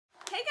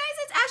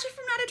Ashley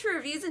from Not to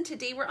Reviews, and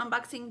today we're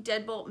unboxing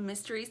Deadbolt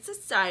Mystery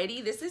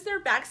Society. This is their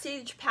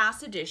Backstage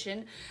Pass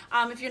edition.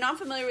 If you're not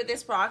familiar with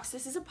this box,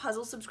 this is a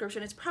puzzle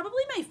subscription. It's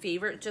probably my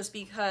favorite just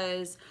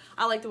because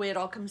I like the way it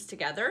all comes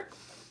together.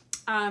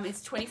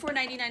 It's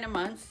 $24.99 a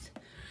month.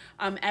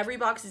 Every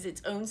box is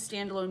its own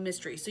standalone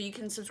mystery, so you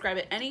can subscribe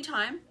at any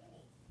time,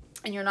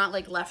 and you're not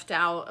like left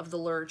out of the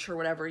lurch or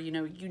whatever. You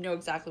know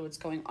exactly what's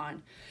going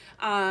on.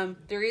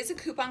 There is a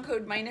coupon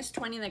code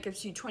 -20 that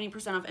gives you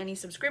 20% off any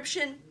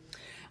subscription.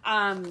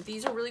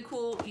 These are really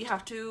cool. You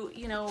have to,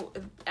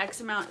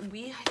 X amount.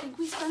 I think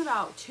we spent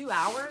about 2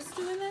 hours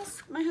doing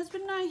this. My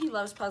husband and I, he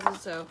loves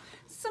puzzles, so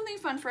it's something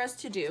fun for us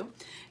to do.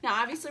 Now,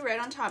 obviously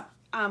right on top,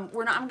 I'm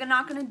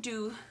not gonna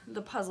do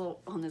the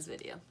puzzle on this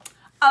video.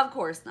 Of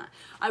course not.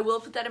 I will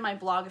put that in my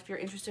blog if you're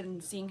interested in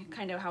seeing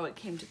kind of how it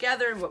came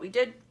together and what we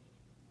did.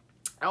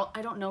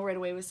 I don't know right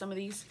away with some of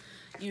these.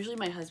 Usually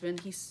my husband,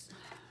 he's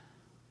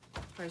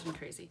drives me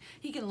crazy.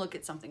 He can look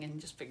at something and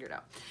just figure it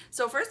out.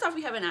 So first off,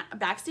 we have a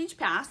Backstage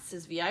Pass. It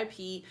says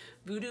VIP,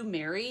 Voodoo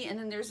Mary, and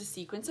then there's a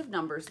sequence of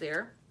numbers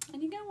there.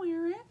 And you can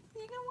wear it.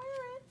 You can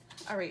wear it.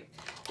 All right.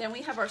 Then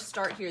we have our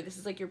start here. This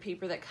is like your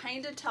paper that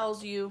kind of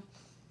tells you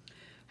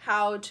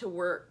how to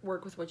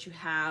work with what you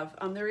have.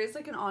 There is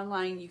like an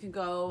online, you can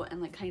go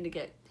and like kind of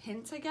get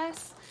hints, I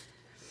guess.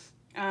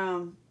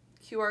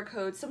 QR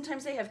codes.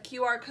 Sometimes they have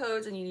QR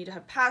codes and you need to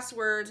have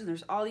passwords, and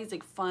there's all these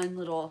like fun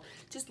little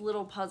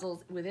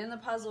puzzles within the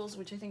puzzles,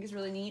 which I think is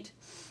really neat.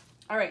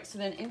 All right, so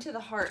then into the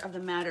heart of the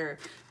matter,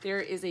 there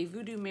is a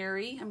Voodoo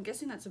Mary. I'm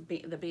guessing that's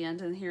the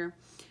band in here.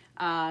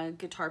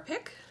 Guitar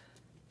pick.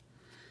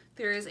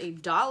 There is a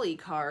Dolly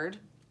card,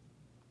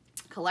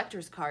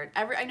 collector's card.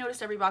 I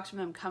noticed every box from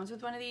them comes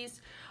with one of these.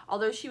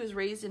 Although she was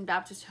raised in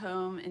Baptist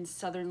home in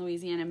southern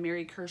Louisiana,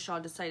 Mary Kershaw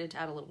decided to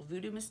add a little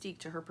voodoo mystique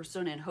to her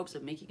persona in hopes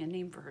of making a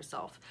name for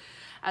herself.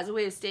 As a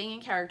way of staying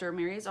in character,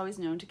 Mary is always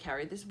known to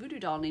carry this voodoo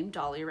doll named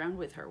Dolly around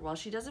with her. While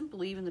she doesn't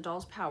believe in the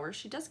doll's power,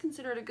 she does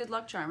consider it a good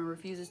luck charm and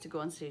refuses to go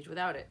on stage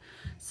without it.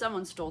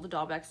 Someone stole the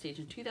doll backstage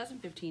in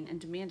 2015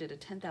 and demanded a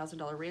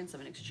 $10,000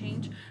 ransom in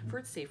exchange for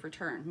its safe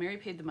return. Mary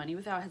paid the money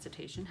without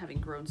hesitation, having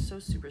grown so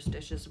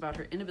superstitious about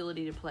her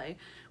inability to play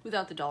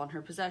without the doll in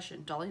her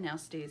possession. Dolly now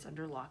stays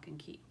under lock and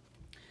key.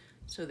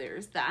 So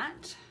there's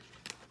that.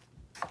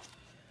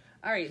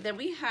 All right, then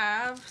we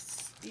have,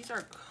 these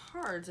are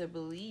cards, I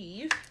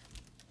believe.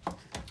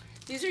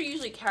 These are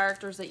usually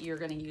characters that you're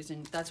gonna use,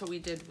 and that's what we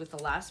did with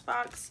the last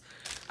box.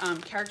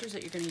 Characters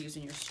that you're gonna use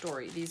in your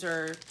story. These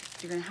are,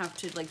 you're gonna have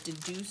to like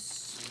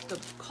deduce the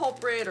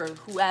culprit or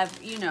whoever,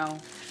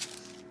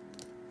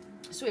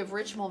 So we have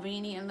Rich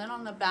Mulvaney, and then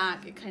on the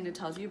back, it kind of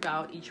tells you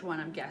about each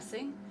one, I'm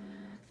guessing.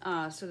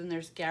 So then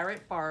there's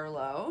Garrett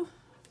Barlow.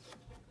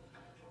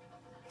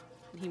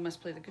 He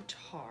must play the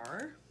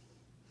guitar.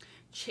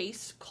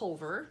 Chase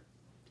Culver.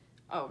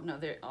 Oh no,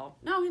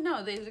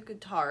 there's a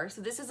guitar. So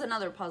this is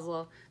another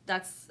puzzle.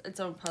 That's its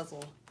own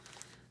puzzle.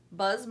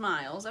 Buzz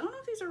Miles. I don't know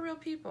if these are real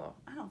people.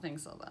 I don't think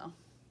so though.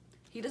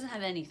 He doesn't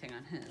have anything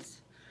on his.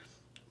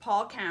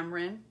 Paul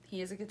Cameron. He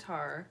has a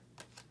guitar.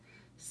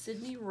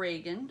 Sidney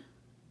Reagan,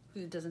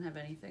 who doesn't have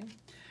anything.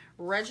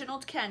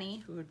 Reginald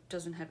Kenny, who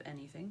doesn't have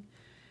anything.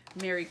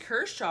 Mary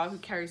Kershaw, who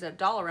carries that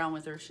doll around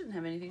with her, shouldn't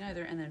have anything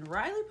either. And then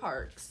Riley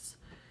Parks,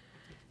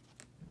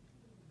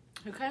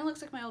 who kind of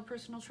looks like my old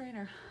personal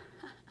trainer,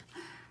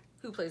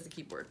 who plays the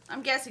keyboard.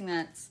 I'm guessing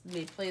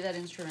they play that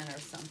instrument or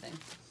something.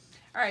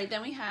 All right,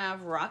 then we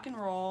have Rock and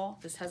Roll.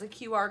 This has a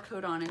QR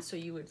code on it, so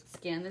you would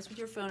scan this with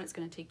your phone. It's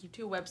gonna take you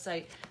to a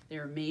website.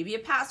 There may be a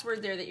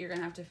password there that you're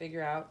gonna have to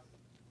figure out.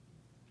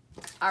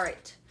 All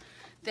right,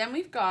 then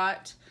we've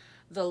got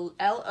the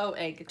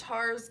LOA,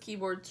 guitars,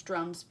 keyboards,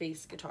 drums,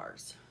 bass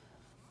guitars.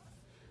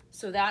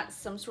 So that's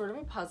some sort of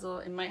a puzzle.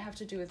 It might have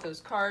to do with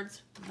those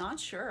cards. Not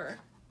sure.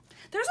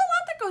 There's a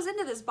lot that goes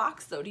into this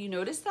box though. Do you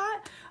notice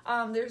that?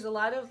 There's a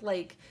lot of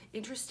like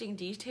interesting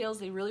details.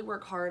 They really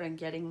work hard on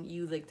getting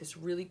you like this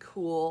really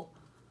cool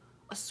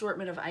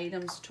assortment of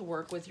items to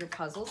work with your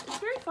puzzles. It's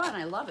very fun.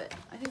 I love it.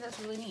 I think that's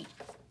really neat.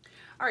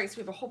 All right, so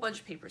we have a whole bunch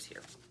of papers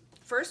here.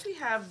 First we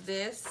have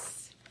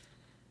this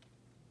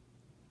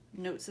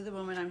notes of the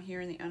moment I'm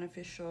here in the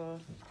unofficial.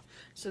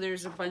 So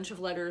there's a bunch of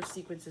letter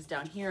sequences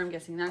down here. I'm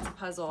guessing that's a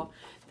puzzle.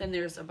 Then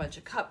there's a bunch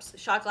of cups,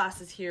 shot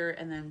glasses here,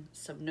 and then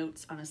some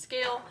notes on a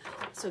scale.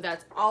 So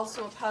that's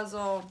also a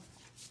puzzle.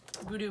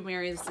 Voodoo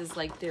Mary, this is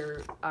like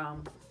their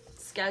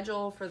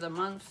schedule for the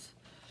month.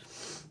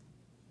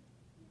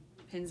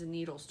 Pins and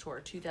Needles Tour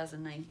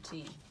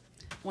 2019.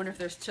 Wonder if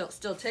there's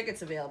still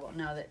tickets available.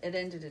 No, that it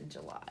ended in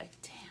July.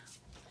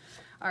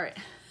 Damn. All right.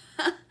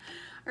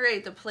 All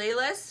right, the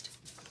playlist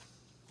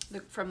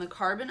from the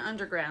Carbon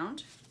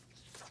Underground.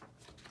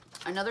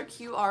 Another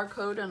QR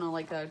code and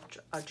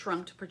a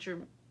trunk to put your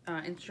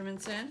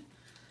instruments in.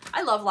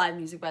 I love live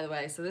music, by the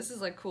way, so this is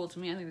like cool to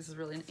me. I think this is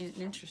really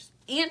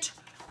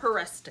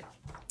interesting.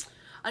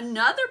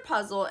 Another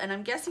puzzle, and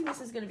I'm guessing this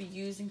is going to be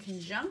used in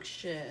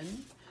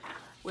conjunction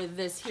with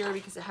this here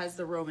because it has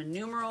the Roman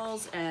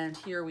numerals, and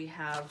here we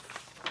have,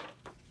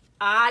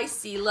 I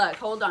see, look,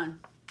 hold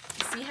on.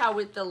 See how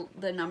with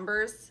the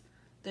numbers,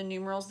 The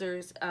numerals,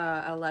 there's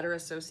a letter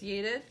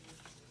associated.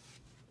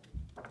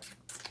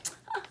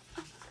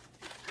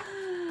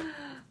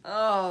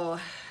 Oh,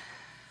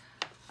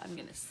 I'm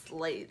gonna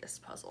slay this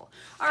puzzle.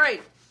 All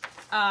right,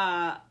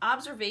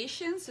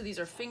 observations. So these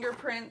are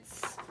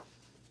fingerprints,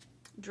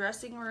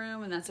 dressing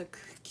room, and that's a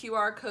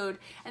QR code.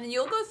 And then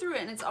you'll go through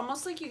it, and it's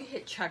almost like you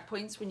hit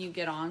checkpoints when you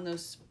get on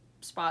those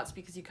spots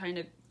because you kind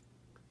of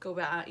go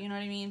back, you know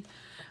what I mean?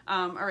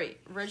 All right,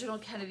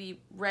 Reginald Kennedy,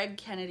 Reg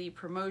Kennedy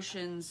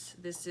Promotions.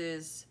 This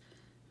is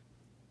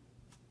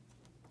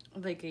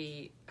like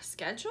a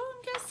schedule,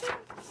 I'm guessing.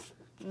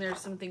 And there's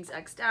some things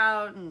X'd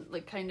out and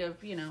like kind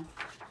of, you know,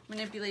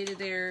 manipulated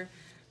there.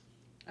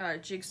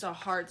 Jigsaw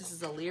Heart, this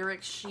is a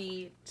lyric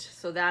sheet.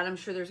 So that, I'm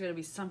sure there's gonna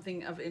be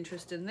something of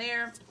interest in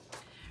there.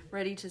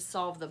 Ready to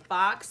solve the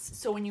box.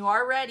 So when you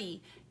are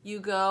ready, you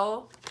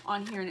go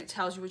on here and it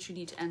tells you what you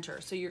need to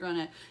enter. So you're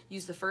gonna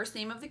use the first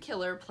name of the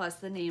killer plus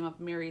the name of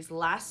Mary's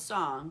last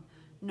song,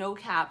 no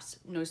caps,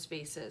 no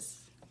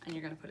spaces, and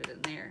you're gonna put it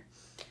in there.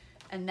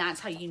 And that's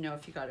how you know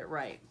if you got it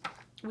right.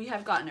 We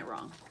have gotten it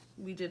wrong.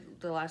 We did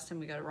the last time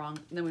we got it wrong,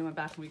 and then we went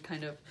back and we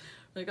kind of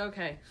like,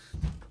 okay,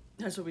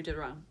 that's what we did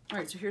wrong. All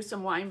right, so here's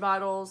some wine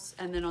bottles,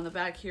 and then on the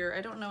back here,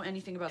 I don't know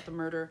anything about the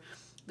murder.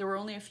 There were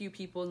only a few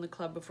people in the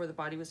club before the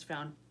body was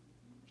found.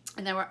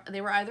 And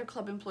they were either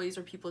club employees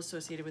or people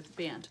associated with the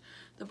band.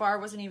 The bar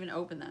wasn't even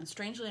open then.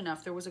 Strangely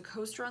enough, there was a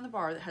coaster on the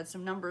bar that had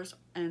some numbers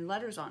and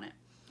letters on it.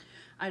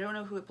 I don't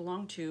know who it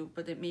belonged to,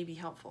 but it may be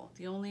helpful.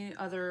 The only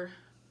other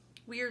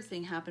weird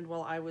thing happened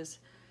while I was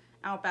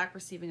out back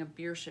receiving a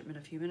beer shipment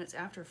a few minutes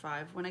after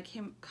 5. When I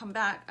come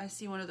back, I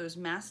see one of those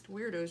masked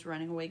weirdos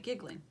running away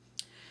giggling.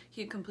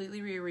 He had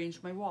completely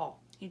rearranged my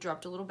wall. He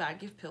dropped a little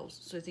baggie of pills,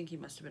 so I think he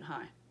must have been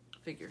high.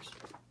 Figures.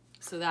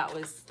 So that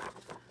was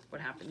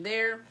what happened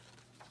there.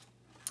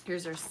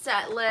 Here's our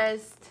set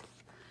list.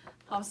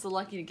 I'm so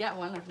lucky to get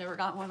one. I've never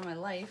gotten one in my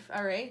life.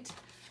 All right.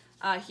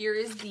 Here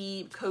is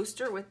the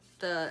coaster with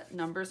the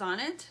numbers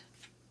on it.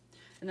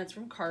 And that's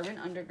from Carbon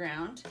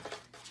Underground.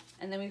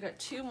 And then we've got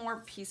 2 more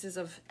pieces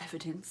of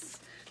evidence.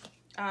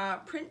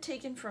 Print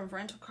taken from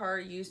rental car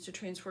used to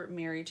transport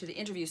Mary to the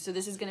interview. So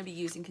this is going to be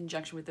used in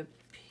conjunction with the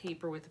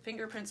paper with the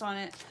fingerprints on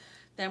it.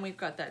 Then we've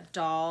got that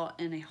doll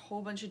and a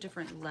whole bunch of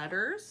different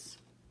letters.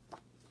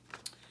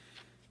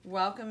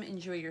 Welcome,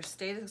 enjoy your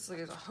stay. This looks like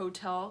it's a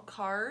hotel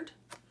card.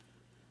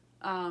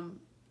 So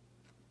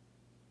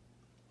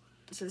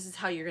this is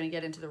how you're going to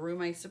get into the room,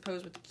 I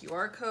suppose, with the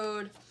QR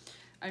code.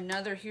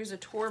 Here's a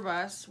tour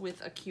bus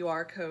with a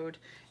QR code.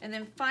 And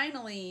then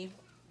finally,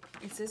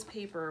 it's this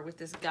paper with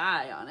this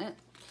guy on it.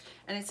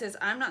 And it says,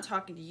 I'm not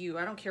talking to you.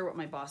 I don't care what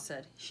my boss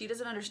said. She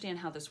doesn't understand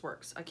how this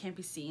works. I can't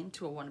be seen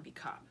to a wannabe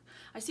cop.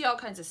 I see all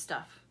kinds of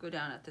stuff go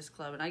down at this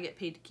club, and I get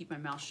paid to keep my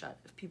mouth shut.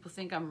 If people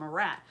think I'm a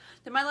rat,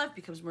 then my life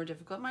becomes more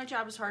difficult. My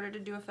job is harder to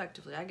do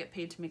effectively. I get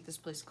paid to make this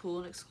place cool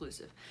and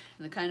exclusive,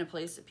 and the kind of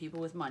place that people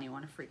with money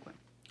want to frequent.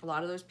 A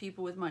lot of those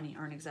people with money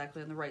aren't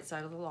exactly on the right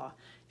side of the law,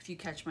 if you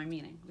catch my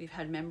meaning. We've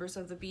had members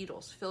of the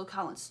Beatles, Phil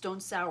Collins, Stone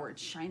Sour, and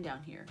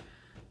Shinedown here.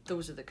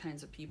 Those are the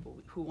kinds of people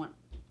who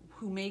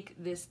make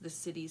this the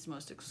city's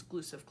most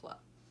exclusive club.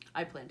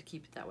 I plan to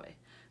keep it that way.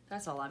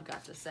 That's all I've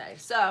got to say.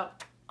 So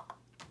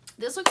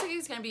this looks like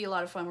it's going to be a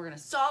lot of fun. We're going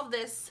to solve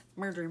this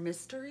murder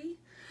mystery.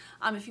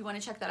 If you want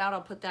to check that out,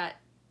 I'll put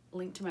that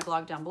link to my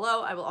blog down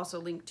below. I will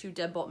also link to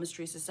Deadbolt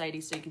Mystery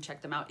Society so you can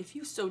check them out. If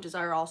you so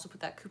desire, I'll also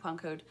put that coupon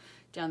code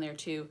down there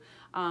too.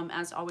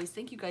 As always,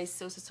 thank you guys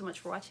so much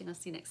for watching. I'll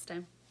see you next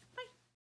time.